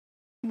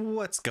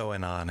What's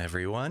going on,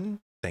 everyone?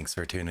 Thanks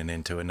for tuning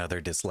in to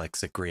another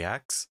Dyslexic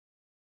Reacts.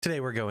 Today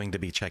we're going to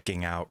be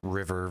checking out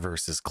River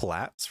versus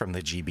Colaps from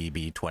the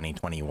GBB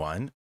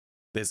 2021.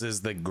 This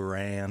is the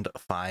grand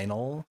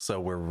final,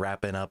 so we're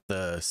wrapping up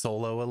the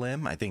solo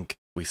elim. I think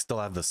we still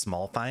have the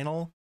small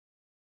final.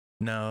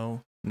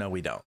 No,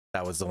 we don't.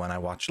 That was the one I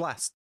watched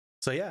last.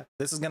 So yeah,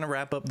 this is going to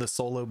wrap up the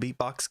solo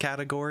beatbox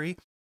category.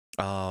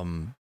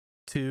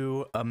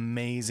 Two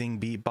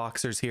amazing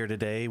beatboxers here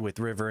today with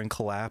River and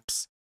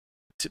Colaps.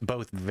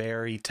 Both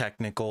very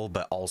technical,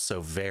 but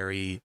also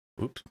very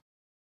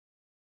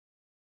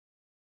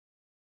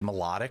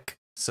melodic.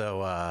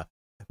 So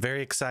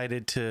very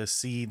excited to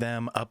see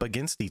them up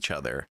against each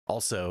other.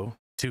 Also,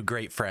 two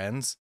great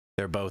friends.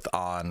 They're both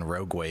on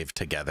Rogue Wave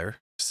together.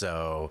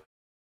 So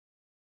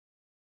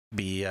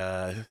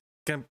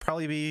gonna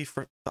probably be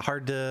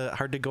hard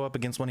to go up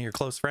against one of your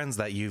close friends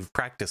that you've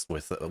practiced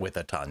with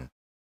a ton.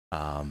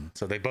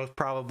 So they both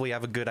probably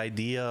have a good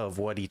idea of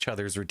what each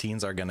other's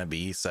routines are gonna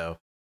be. So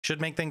should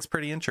make things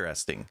pretty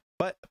interesting.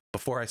 But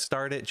before I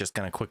start it, just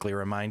gonna quickly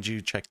remind you,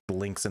 check the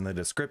links in the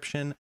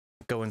description.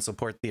 Go and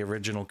support the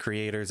original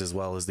creators as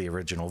well as the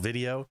original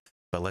video.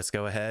 But let's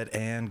go ahead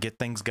and get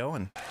things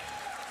going.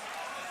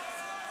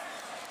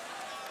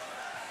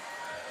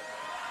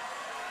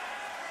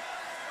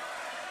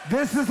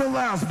 This is the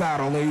last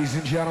battle, ladies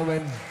and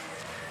gentlemen.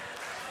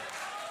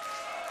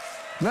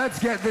 Let's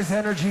get this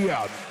energy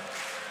up.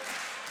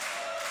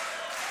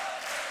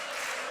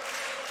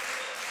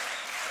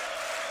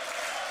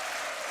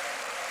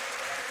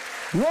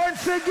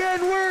 Once again,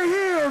 we're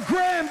here.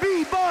 Grand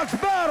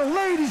Beatbox Battle,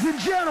 ladies and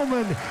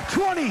gentlemen.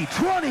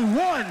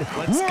 2021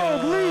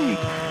 World League.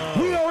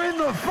 We are in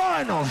the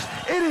finals.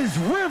 It is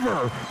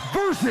River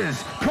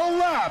versus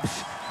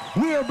Colaps.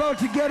 We are about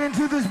to get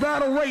into this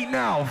battle right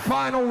now.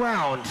 Final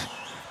round.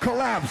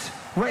 Colaps,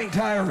 ranked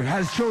higher,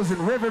 has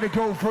chosen River to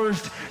go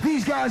first.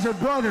 These guys are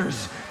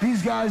brothers.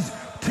 These guys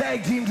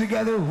tag team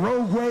together,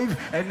 Rogue Wave,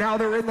 and now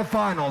they're in the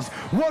finals.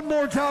 One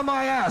more time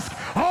I ask,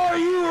 are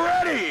you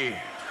ready?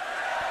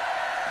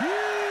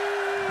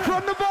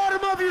 From the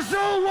bottom of your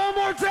soul, one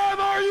more time,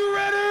 are you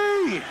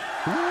ready?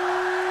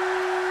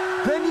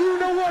 Then you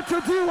know what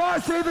to do. I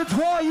say the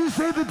trois, you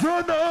say the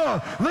deux,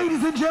 the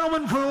ladies and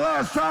gentlemen, for the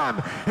last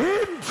time,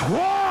 in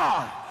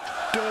trois.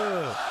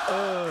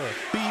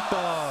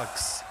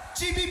 Beatbox.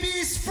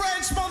 GBB's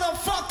French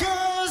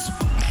motherfuckers!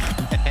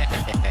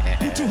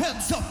 Put your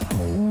hands up!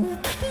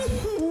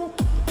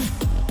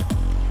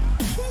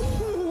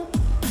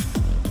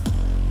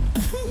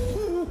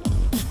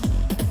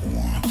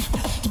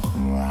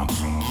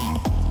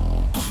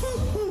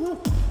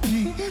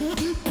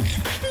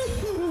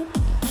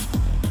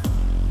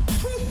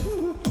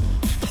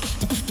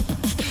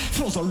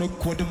 Flows are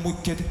liquid and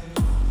wicked.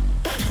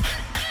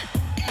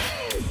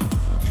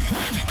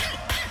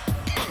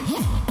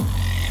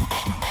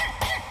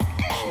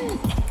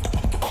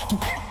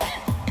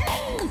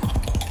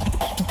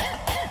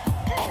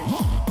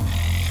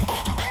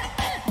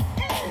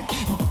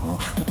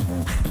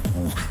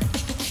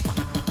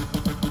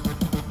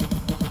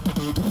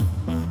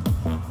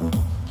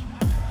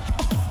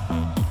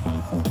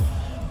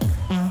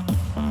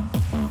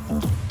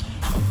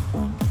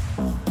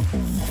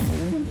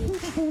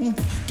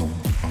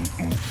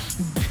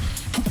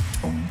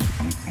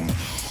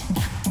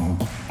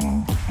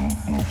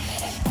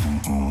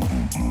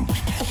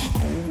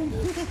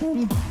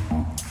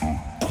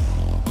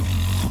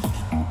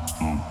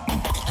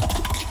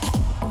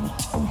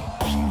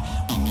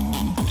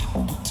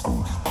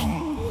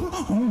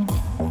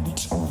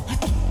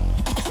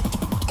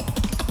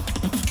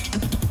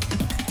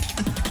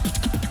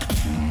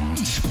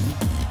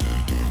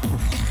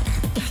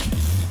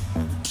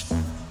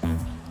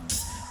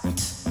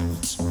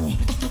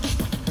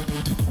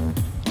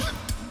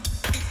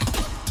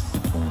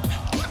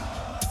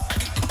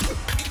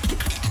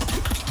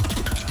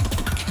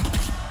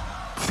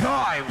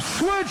 Time,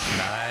 switch!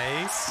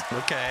 Nice.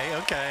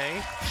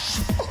 Okay.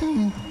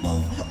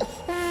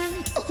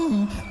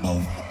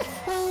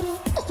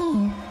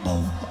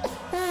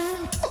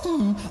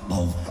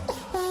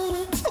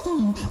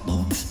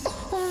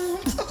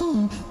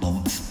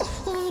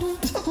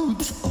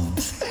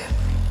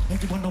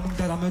 Everyone knowing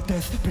that I'm a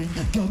death bring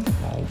a gun.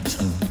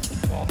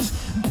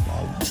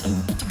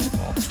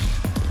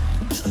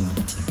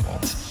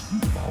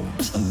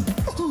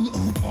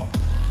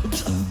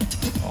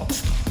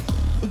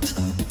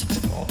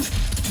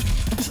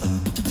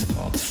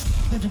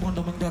 Everyone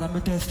knowing that I'm a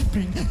death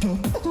bring a gun.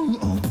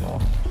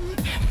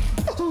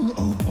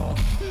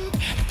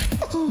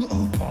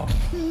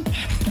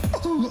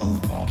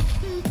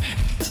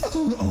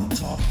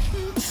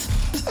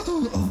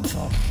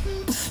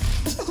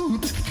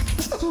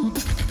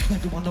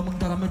 Everyone knowing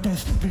that I'm a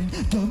death bring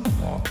a gun.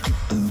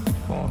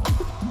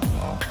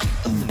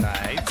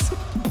 Nice.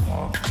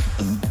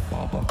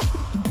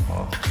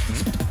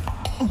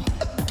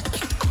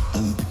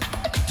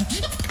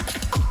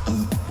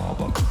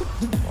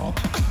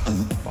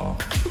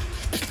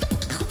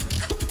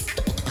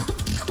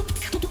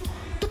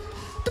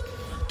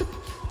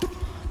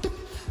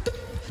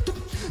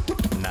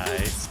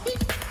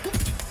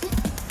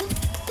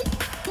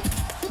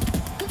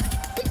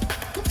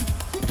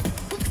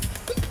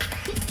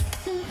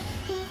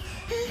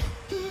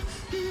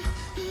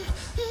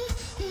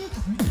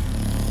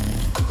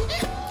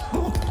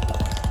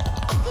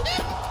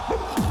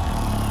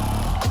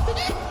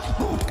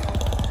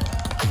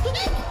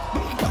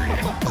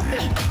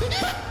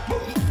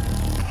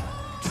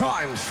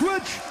 Time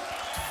switch.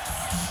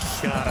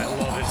 God, I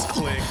love his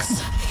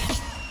clicks.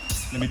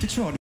 Let me teach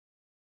you.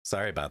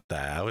 Sorry about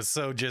that. I was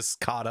so just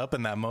caught up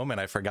in that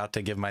moment. I forgot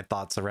to give my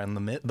thoughts around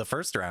the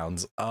first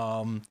rounds.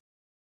 I'll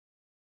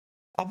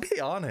be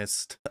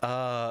honest.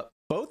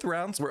 Both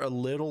rounds were a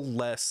little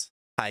less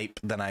hype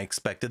than I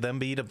expected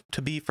them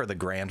to be for the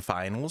grand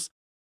finals.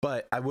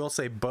 But I will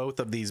say both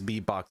of these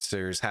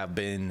beatboxers have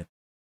been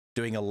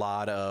doing a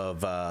lot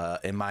of,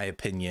 in my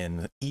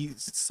opinion,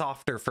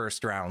 softer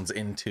first rounds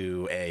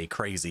into a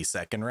crazy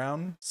second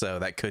round. So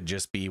that could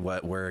just be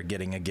what we're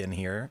getting again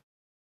here.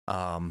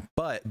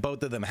 But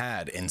both of them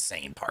had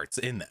insane parts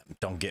in them.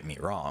 Don't get me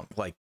wrong.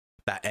 Like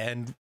that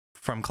end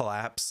from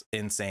Colaps,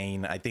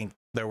 insane. I think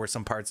there were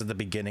some parts at the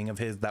beginning of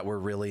his that were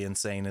really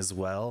insane as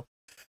well.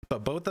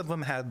 But both of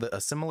them had a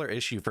similar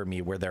issue for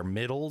me where their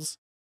middles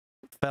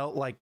felt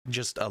like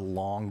just a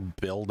long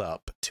build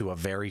up to a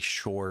very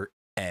short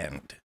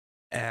end.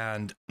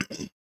 And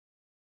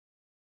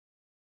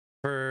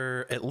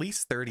for at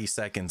least 30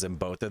 seconds in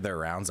both of their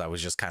rounds, I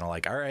was just kind of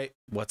like, all right,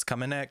 what's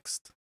coming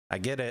next? I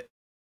get it.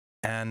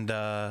 And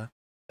I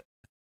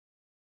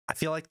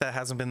feel like that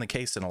hasn't been the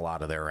case in a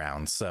lot of their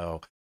rounds.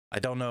 So I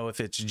don't know if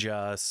it's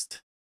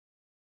just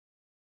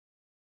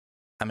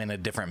I'm in a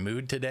different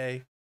mood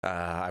today.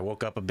 I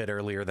woke up a bit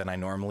earlier than I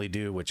normally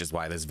do, which is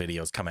why this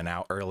video is coming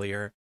out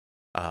earlier.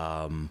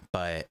 But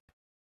I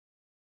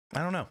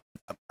don't know.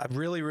 I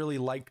really, really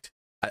liked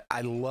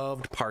I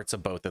loved parts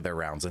of both of their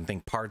rounds and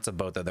think parts of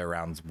both of their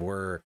rounds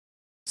were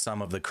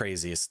some of the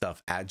craziest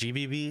stuff at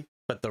GBB,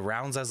 but the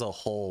rounds as a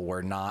whole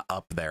were not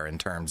up there in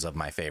terms of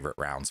my favorite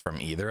rounds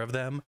from either of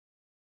them.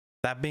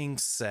 That being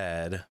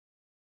said,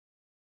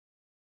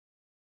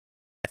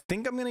 I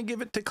think I'm going to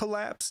give it to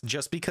Colaps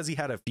just because he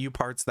had a few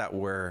parts that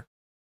were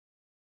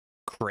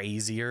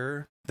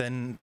crazier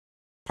than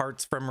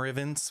parts from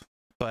Riven's,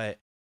 but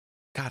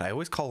God, I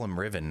always call him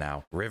Riven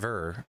now,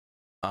 River.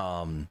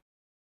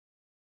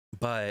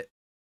 But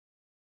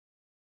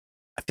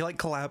I feel like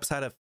Colaps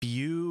had a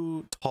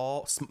few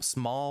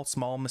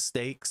small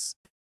mistakes,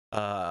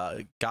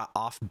 got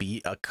off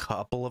beat a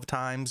couple of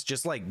times,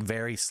 just like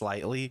very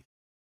slightly.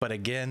 But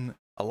again,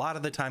 a lot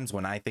of the times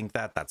when I think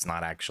that's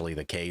not actually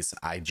the case.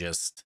 I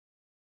just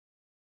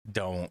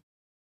don't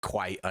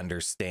quite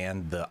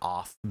understand the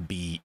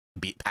offbeat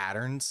beat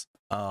patterns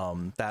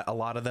that a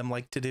lot of them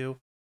like to do.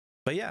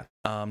 But yeah,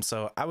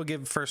 so I would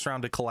give first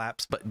round to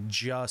Colaps, but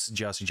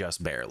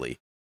just barely.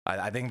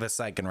 I think the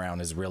second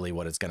round is really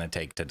what it's going to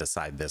take to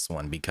decide this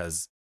one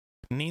because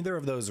neither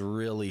of those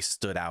really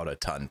stood out a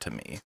ton to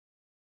me.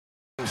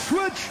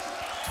 Switch.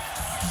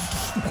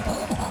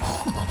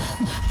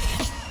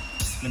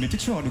 Let me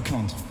teach you how to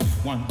count.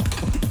 1, 2,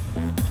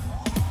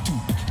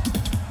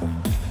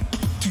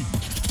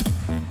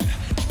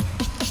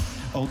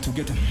 3. All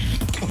together.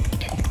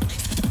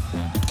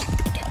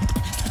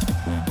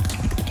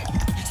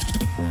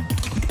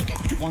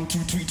 1, 2,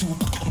 3, 2.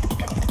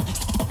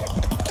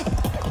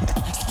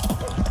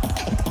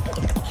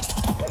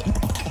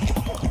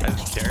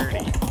 That's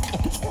dirty.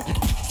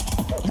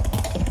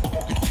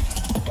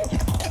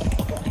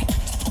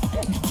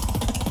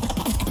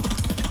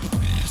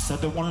 Said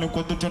the one look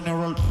at the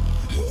general.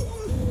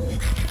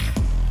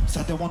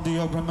 Said the one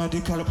the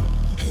grammatical.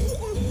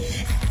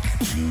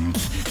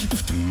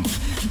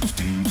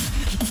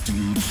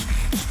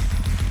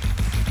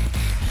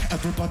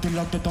 Everybody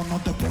locked it on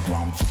the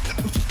program.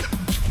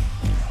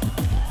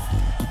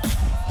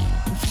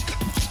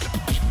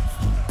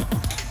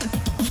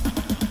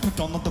 Put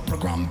on the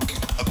program.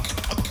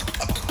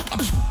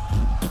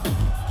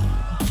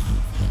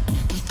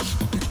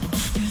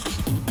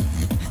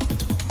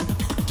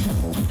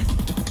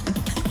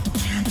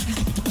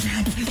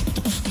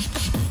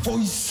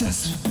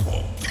 Voices.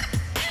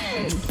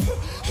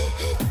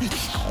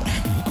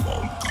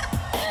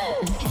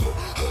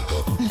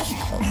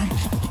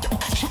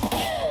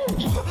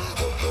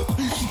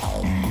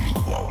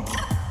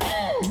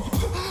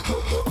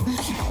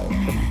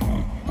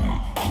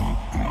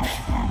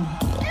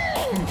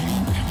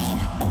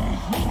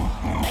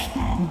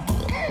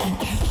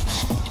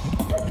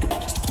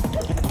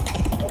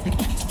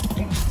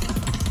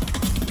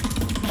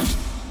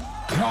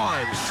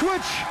 Time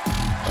switch.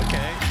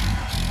 Okay.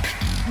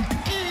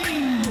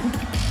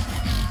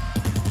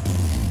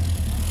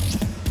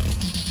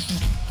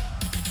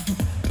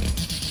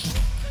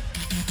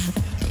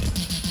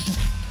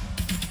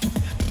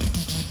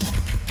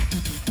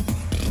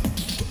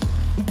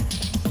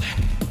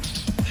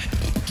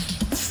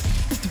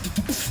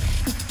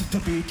 The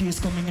beat is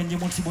coming and you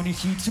won't see when it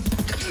hits.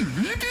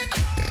 Okay.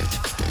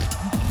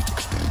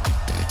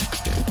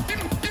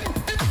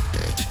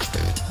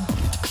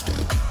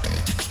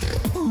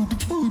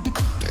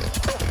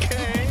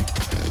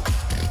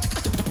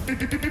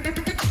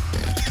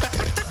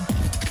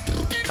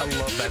 I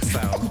love that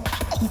sound.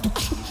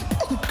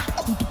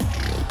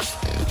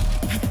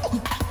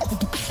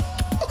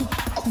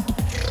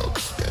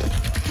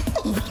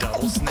 The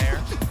double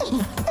snare.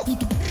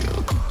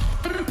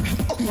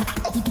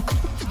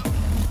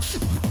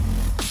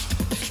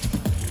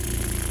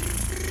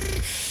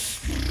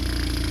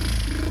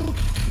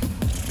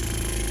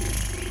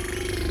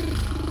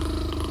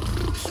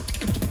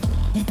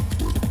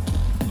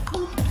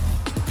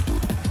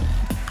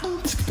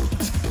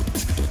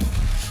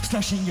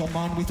 slashing your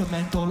mind with a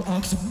mental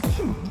axe.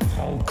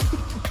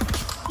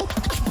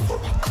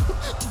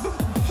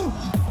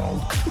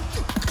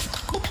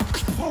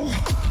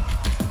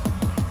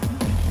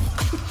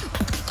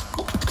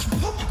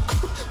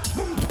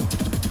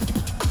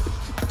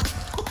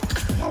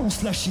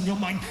 Slashing your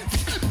mind.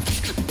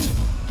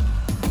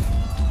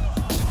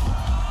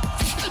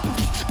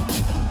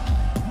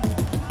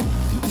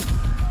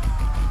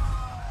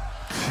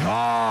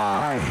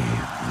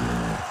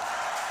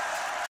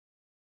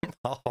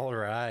 All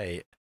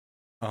right.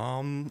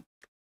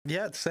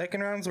 Yeah,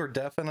 second rounds were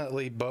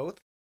definitely both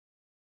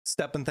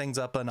stepping things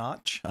up a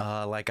notch,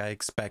 like I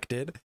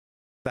expected.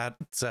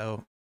 That's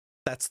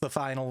the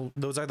final,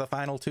 those are the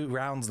final two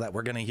rounds that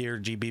we're gonna hear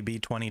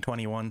GBB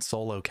 2021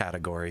 solo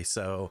category.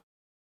 So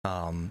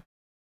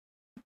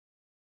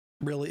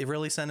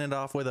really sending it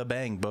off with a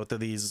bang. Both of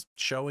these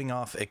showing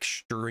off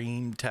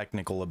extreme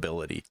technical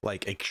ability,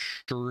 like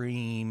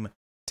extreme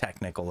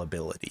technical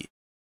ability.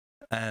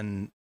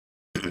 And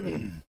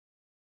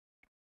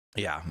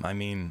yeah, I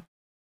mean,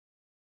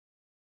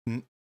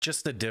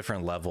 just a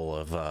different level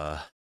of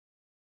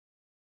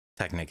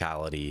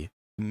technicality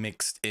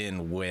mixed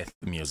in with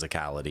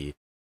musicality.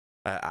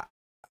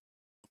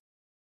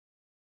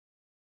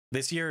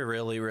 This year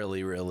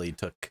really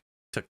took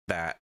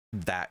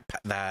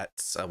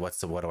that's what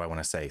do I want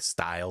to say,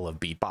 style of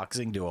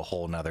beatboxing to a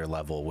whole nother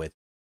level with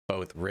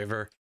both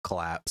River,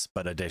 Colaps,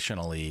 but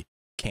additionally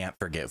can't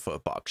forget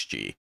Footbox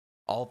G.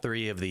 All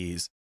three of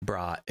these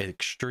brought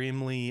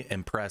extremely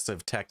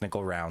impressive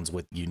technical rounds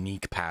with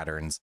unique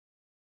patterns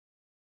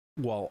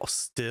while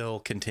still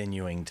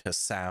continuing to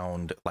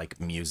sound like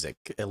music,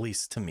 at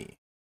least to me.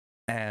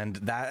 And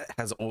that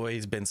has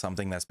always been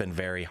something that's been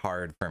very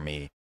hard for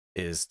me,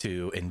 is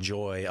to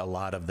enjoy a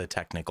lot of the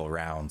technical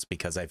rounds,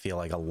 because I feel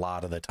like a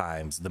lot of the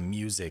times the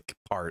music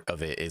part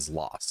of it is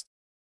lost.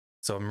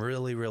 So I'm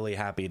really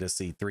happy to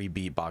see three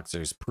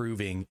beatboxers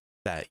proving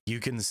that you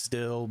can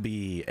still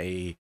be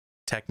a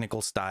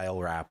technical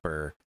style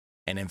rapper.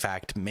 And in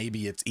fact,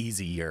 maybe it's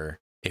easier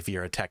if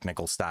you're a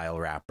technical style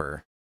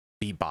rapper,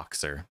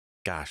 beatboxer,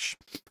 gosh,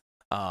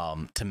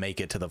 to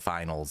make it to the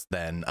finals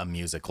than a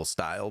musical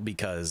style,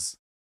 because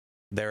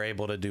they're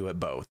able to do it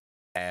both.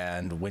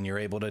 And when you're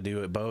able to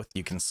do it both,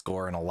 you can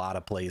score in a lot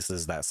of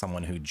places that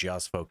someone who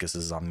just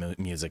focuses on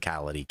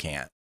musicality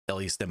can't. At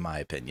least in my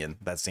opinion,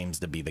 that seems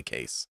to be the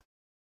case.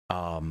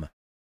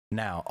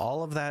 Now,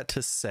 all of that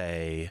to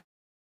say,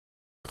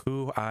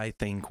 who I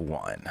think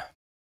won.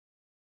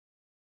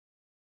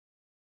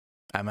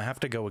 I'm gonna have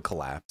to go with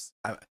Colaps.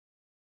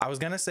 I was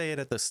gonna say it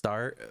at the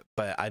start,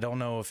 but I don't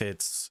know if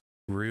it's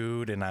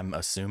rude and I'm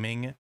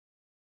assuming.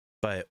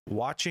 But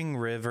watching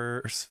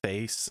River's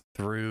face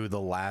through the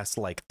last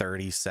like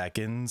 30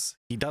 seconds,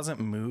 he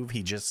doesn't move.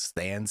 He just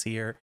stands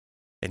here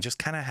and just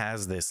kind of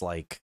has this,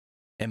 like,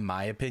 in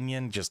my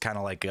opinion, just kind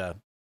of like a,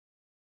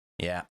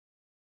 yeah,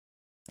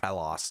 I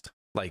lost.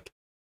 Like,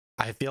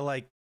 I feel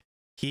like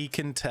he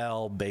can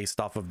tell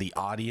based off of the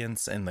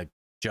audience and the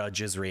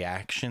judges'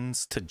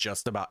 reactions to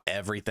just about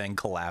everything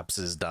Colaps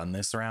has done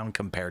this round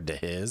compared to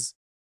his.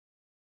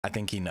 I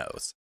think he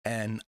knows.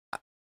 And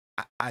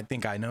I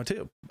think I know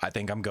too. I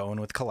think I'm going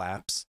with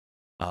Colaps,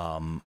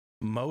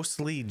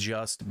 mostly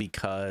just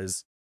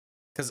because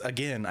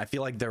again, I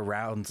feel like their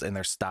rounds and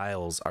their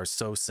styles are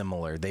so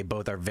similar. They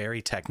both are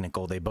very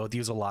technical. They both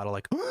use a lot of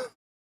like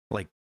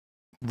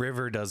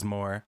River does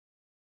more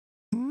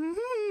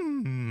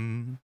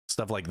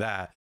stuff like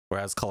that,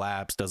 whereas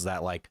Colaps does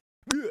that like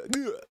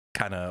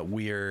kind of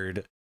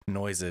weird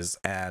noises.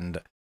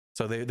 And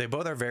so they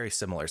both are very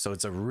similar. So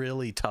it's a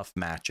really tough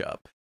matchup,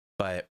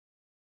 but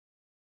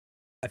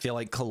I feel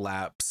like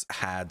Colaps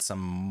had some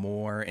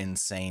more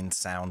insane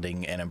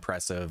sounding and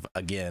impressive,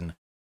 again,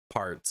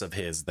 parts of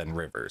his than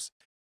River's.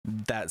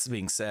 That's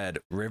being said,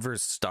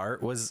 River's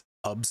start was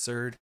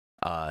absurd.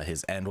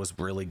 His end was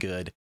really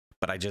good,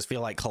 but I just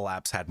feel like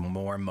Colaps had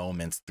more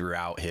moments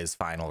throughout his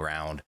final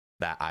round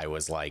that I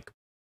was like,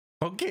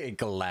 okay,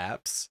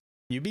 Colaps,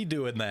 you be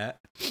doing that.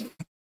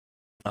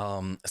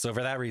 So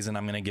for that reason,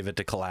 I'm going to give it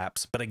to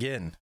Colaps. But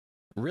again,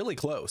 really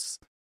close,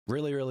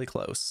 really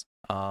close.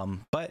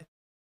 But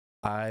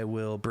I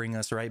will bring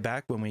us right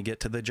back when we get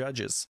to the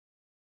judges.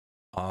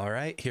 All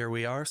right, here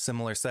we are.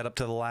 Similar setup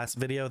to the last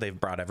video. They've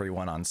brought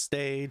everyone on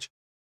stage,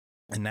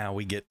 and now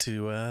we get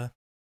to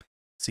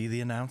see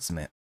the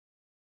announcement.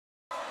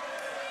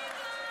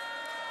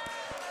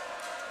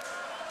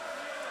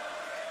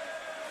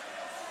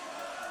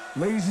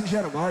 Ladies and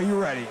gentlemen, are you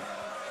ready?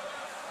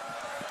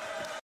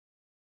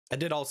 I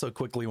did also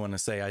quickly want to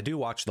say I do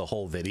watch the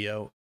whole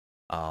video.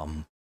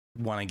 Want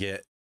to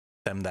get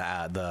them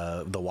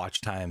the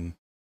watch time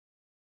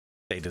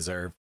they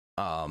deserve.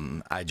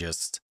 I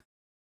just,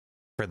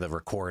 for the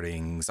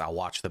recordings, I'll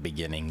watch the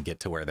beginning, get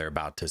to where they're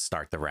about to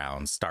start the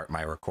round, start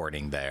my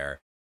recording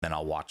there, then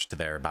I'll watch to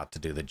they're about to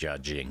do the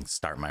judging,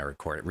 restart my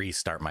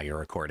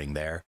recording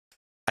there.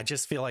 I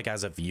just feel like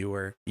as a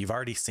viewer, you've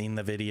already seen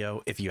the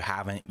video. If you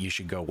haven't, you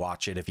should go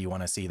watch it if you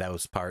want to see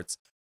those parts.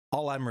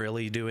 All I'm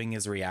really doing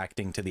is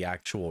reacting to the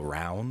actual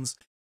rounds.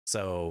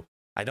 So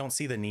I don't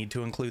see the need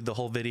to include the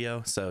whole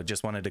video, so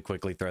just wanted to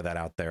quickly throw that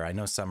out there. I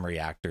know some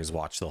reactors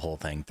watch the whole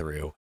thing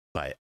through,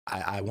 but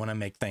I want to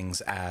make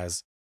things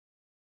as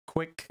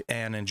quick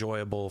and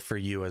enjoyable for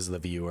you as the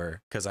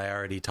viewer, because I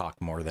already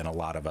talk more than a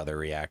lot of other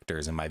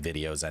reactors and my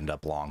videos end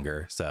up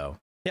longer. So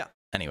yeah,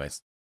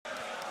 anyways.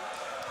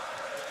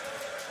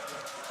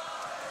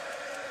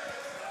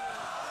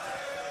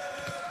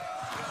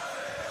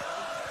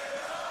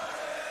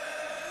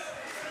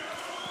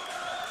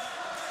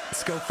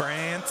 Let's go,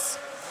 France.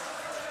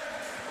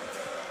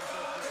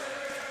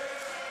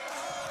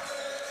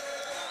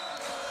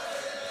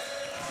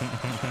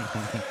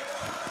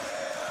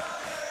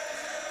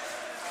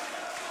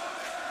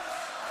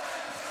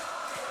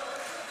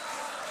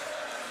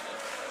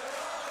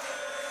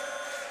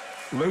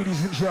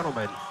 Ladies and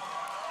gentlemen.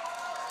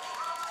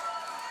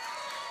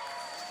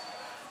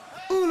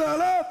 Ooh la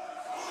la.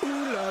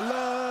 Ooh la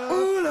la.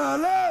 Ooh la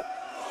la.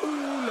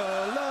 Ooh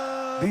la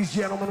la. These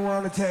gentlemen were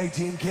on a tag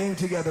team, came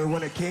together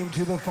when it came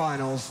to the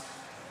finals.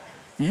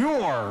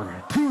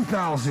 Your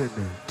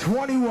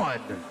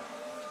 2021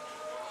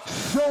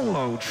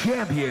 solo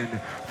champion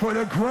for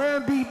the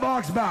Grand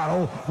Beatbox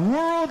Battle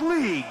World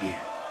League.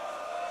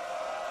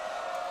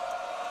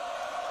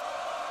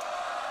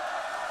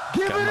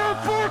 Give it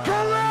up for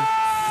Colaps!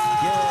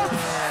 Yeah.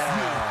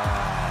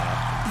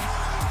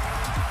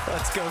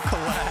 Let's go,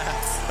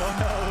 Colaps. Oh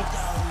no,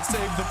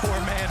 save the poor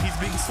man, he's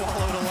being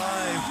swallowed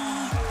alive.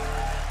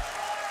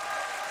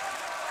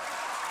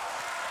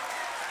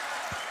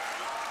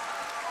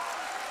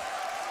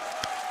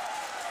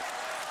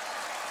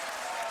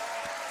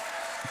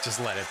 Just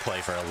let it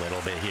play for a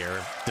little bit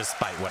here,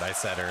 despite what I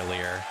said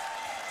earlier.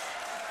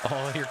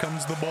 Oh, here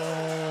comes the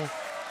ball.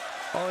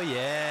 Oh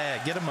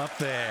yeah, get him up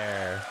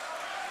there.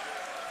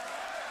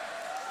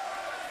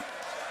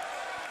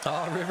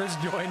 Oh, River's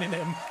joining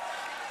him.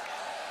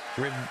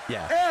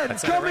 Yeah. And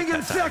coming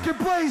in second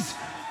place,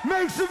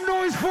 make some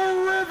noise for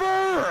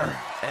River!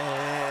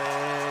 Hey.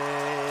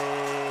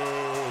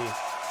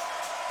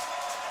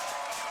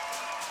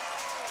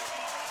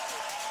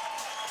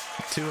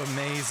 Two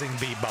amazing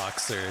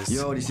beatboxers.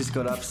 Yo, this is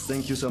Colaps.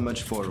 Thank you so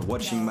much for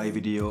watching my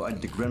video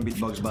at the Grand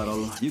Beatbox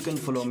Battle. You can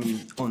follow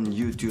me on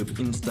YouTube,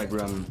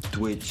 Instagram,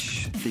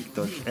 Twitch,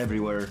 TikTok,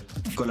 everywhere.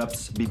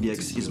 Colaps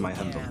BBX is my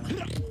handle.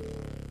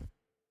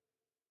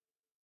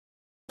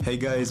 Hey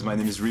guys, my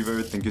name is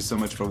River. Thank you so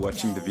much for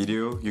watching the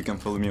video. You can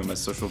follow me on my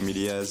social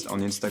medias,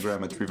 on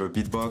Instagram at River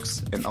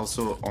Beatbox, and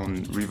also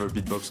on River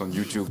Beatbox on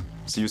YouTube.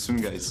 See you soon,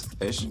 guys.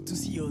 Esh. To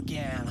see you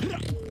again.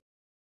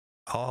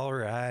 All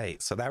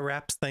right, so that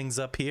wraps things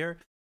up here.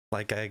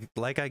 Like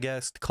I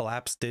guessed,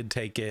 Colaps did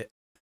take it.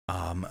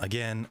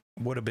 Again,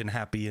 would have been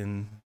happy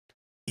in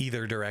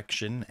either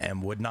direction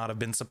and would not have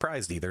been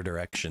surprised either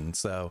direction.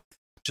 So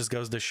just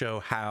goes to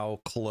show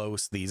how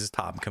close these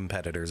top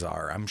competitors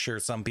are. I'm sure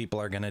some people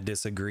are going to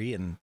disagree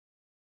and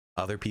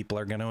other people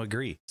are going to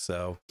agree.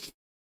 So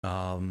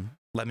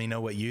let me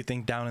know what you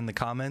think down in the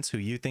comments, who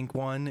you think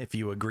won, if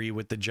you agree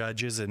with the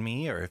judges and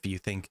me, or if you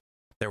think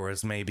there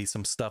was maybe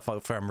some stuff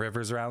from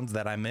Rivers rounds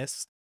that I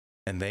missed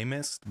and they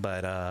missed.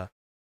 But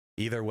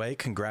either way,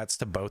 congrats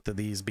to both of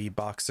these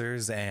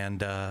beatboxers.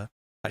 And I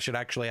should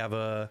actually have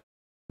a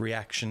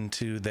reaction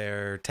to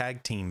their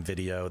tag team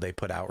video they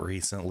put out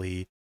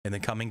recently in the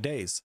coming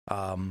days.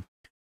 So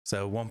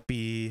it won't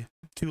be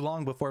too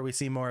long before we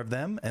see more of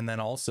them. And then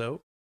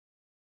also,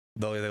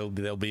 they'll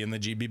be in the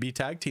GBB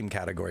tag team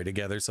category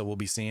together, so we'll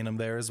be seeing them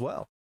there as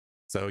well.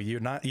 So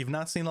you've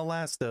not seen the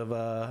last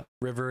of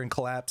River and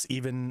Colaps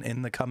even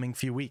in the coming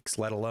few weeks,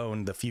 let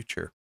alone the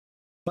future.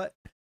 But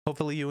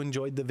hopefully you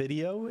enjoyed the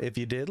video. If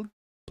you did,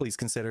 please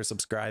consider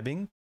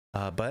subscribing.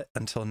 But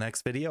until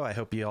next video, I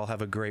hope you all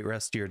have a great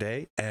rest of your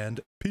day, and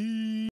peace.